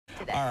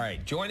Wednesday. All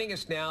right, joining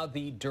us now,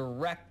 the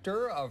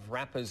director of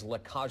RAPA's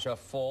Cage Aux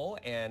Follies,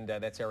 and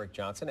that's Eric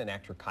Johnson, and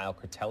actor Kyle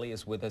Critelli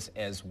is with us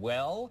as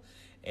well.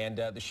 And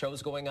the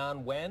show's going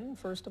on when,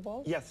 first of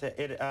all? Yes,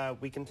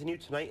 we continue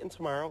tonight and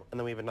tomorrow, and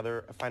then we have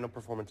another final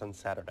performance on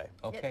Saturday.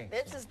 Okay.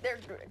 They're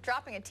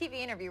dropping a TV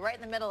interview right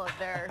in the middle of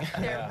their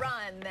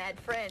run at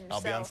Fringe.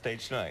 I'll be on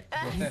stage tonight.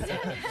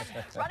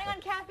 Running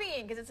on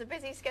caffeine because it's a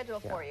busy schedule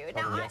for you.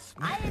 Now, yes.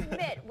 I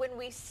admit, when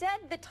we said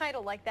the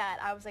title like that,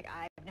 I was like,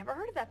 I've never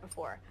heard of that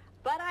before.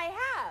 But I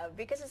have,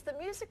 because it's the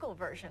musical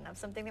version of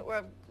something that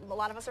a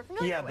lot of us are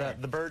familiar with. Yeah,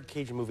 the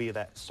Birdcage movie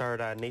that starred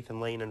Nathan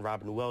Lane and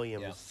Robin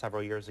Williams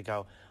several years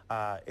ago.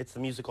 It's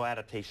the musical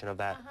adaptation of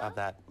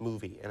that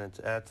movie, and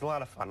it's a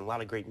lot of fun, a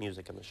lot of great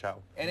music in the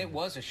show. And it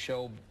was a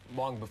show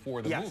long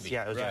before the movie.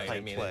 Yeah, it was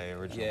a play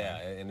originally.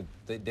 Yeah, and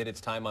it did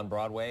its time on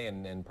Broadway,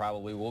 and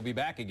probably will be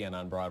back again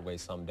on Broadway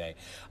someday.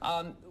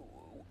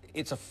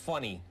 It's a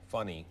funny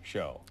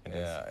show,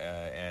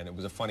 and it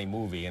was a funny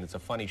movie, and it's a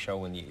funny show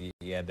when you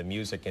add the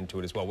music into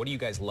it as well. What do you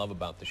guys love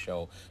about the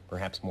show,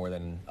 perhaps more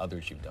than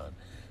others you've done?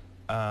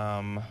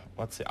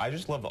 Let's see. I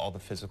just love all the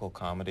physical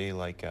comedy.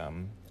 Like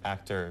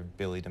actor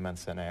Billy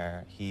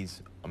DeMencenaire,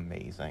 he's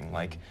amazing.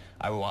 Like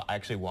I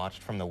actually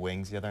watched From the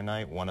Wings the other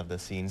night, one of the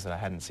scenes that I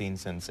hadn't seen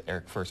since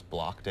Eric first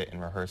blocked it in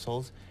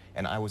rehearsals.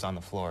 And I was on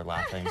the floor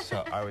laughing,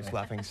 so I was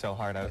laughing so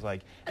hard. I was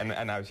like,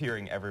 and I was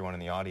hearing everyone in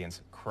the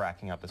audience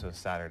cracking up. This was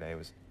Saturday. It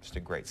was just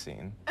a great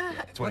scene.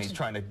 It's when he's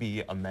trying to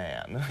be a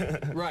man.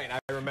 Right, I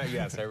remember,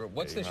 yes.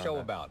 What's the show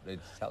about? The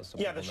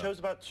show's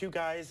about two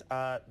guys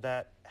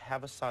that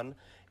have a son,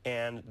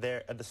 and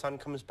the son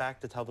comes back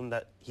to tell them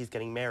that he's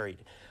getting married.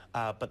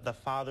 But the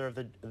father of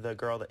the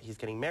girl that he's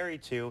getting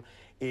married to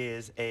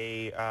is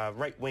a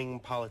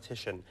right-wing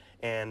politician,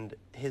 and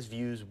his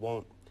views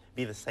won't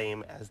be the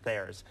same as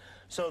theirs.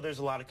 So there's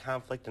a lot of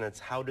conflict, and it's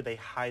how do they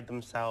hide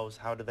themselves,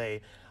 how do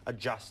they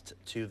adjust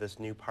to this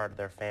new part of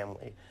their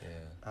family.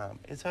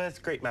 And so it's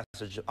a great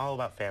message, all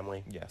about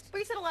family. Yes. But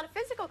you said a lot of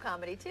physical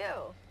comedy,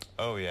 too.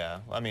 Oh, yeah.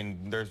 I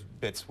mean, there's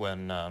bits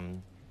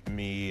when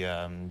me,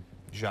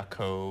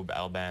 Jacob,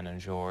 Alban, and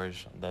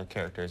George, the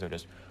characters are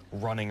just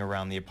running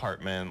around the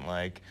apartment,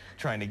 like,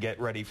 trying to get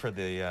ready for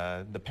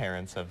the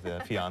parents of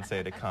the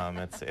fiancé to come.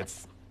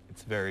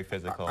 It's very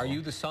physical. Are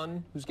you the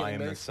son who's getting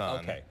married? I am the son.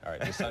 Okay, all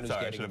right. The son who's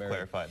Sorry, getting married. I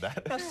should have clarified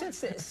that. Now,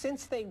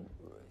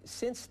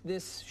 since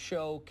this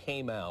show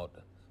came out,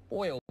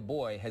 boy oh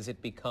boy, has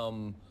it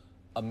become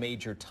a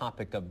major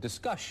topic of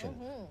discussion.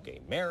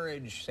 Gay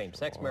marriage,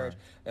 same-sex marriage,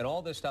 and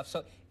all this stuff.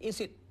 So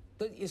is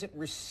it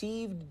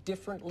received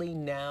differently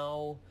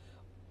now,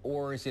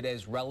 or is it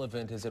as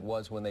relevant as it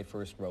was when they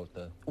first wrote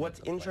the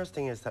What's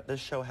interesting is that this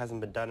show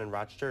hasn't been done in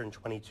Rochester in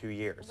 22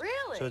 years.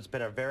 Really? So it's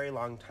been a very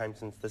long time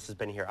since this has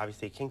been here.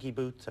 Obviously, Kinky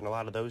Boots and a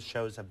lot of those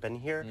shows have been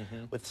here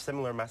with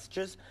similar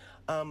messages.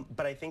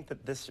 But I think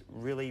that this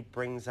really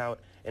brings out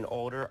an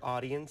older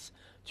audience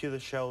to the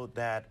show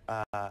that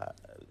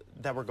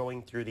were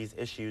going through these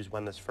issues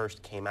when this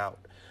first came out.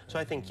 So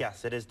I think,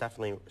 yes, it is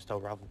definitely still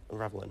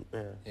relevant.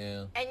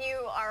 Yeah. And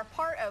you are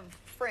part of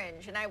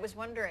Fringe, and I was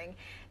wondering,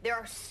 there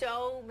are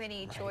so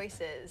many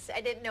choices.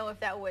 I didn't know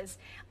if that was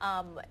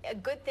a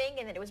good thing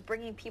and that it was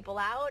bringing people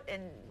out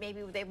and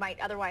maybe they might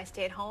otherwise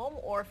stay at home,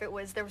 or if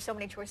there were so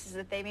many choices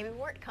that they maybe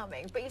weren't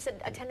coming. But you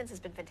said attendance has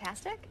been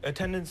fantastic?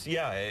 Attendance,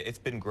 yeah, it's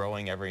been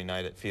growing every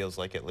night, it feels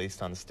like, at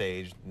least on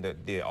stage.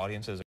 The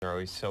audiences are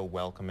always so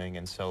welcoming,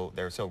 and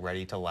they're so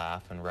ready to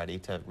laugh and ready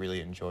to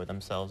really enjoy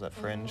themselves at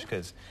Fringe,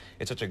 because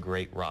it's such a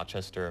great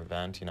Rochester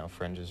event. You know,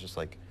 Fringe is just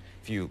like,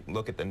 if you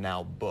look at the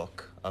now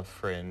book of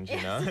Fringe,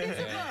 you know,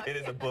 it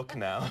is a book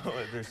now.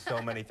 There's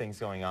so many things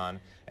going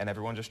on, and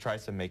everyone just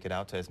tries to make it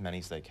out to as many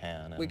as they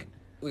can. And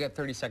we got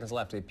 30 seconds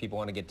left. If people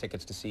want to get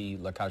tickets to see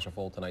Cage Aux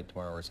Follies tonight,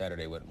 tomorrow, or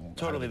Saturday,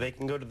 Totally. They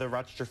can go to the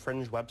Rochester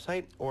Fringe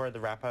website or the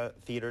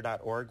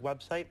rapatheater.org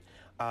website.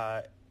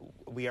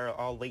 We are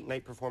all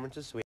late-night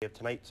performances, so we have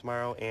tonight,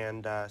 tomorrow,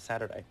 and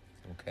Saturday.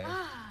 Okay.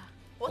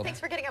 Well,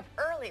 thanks for getting up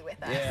early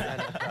with us. Yeah,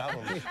 no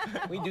problem.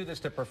 We do this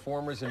to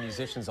performers and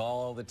musicians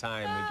all the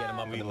time. We get them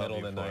up in the middle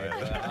of the night.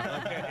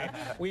 Okay.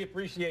 We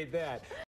appreciate that.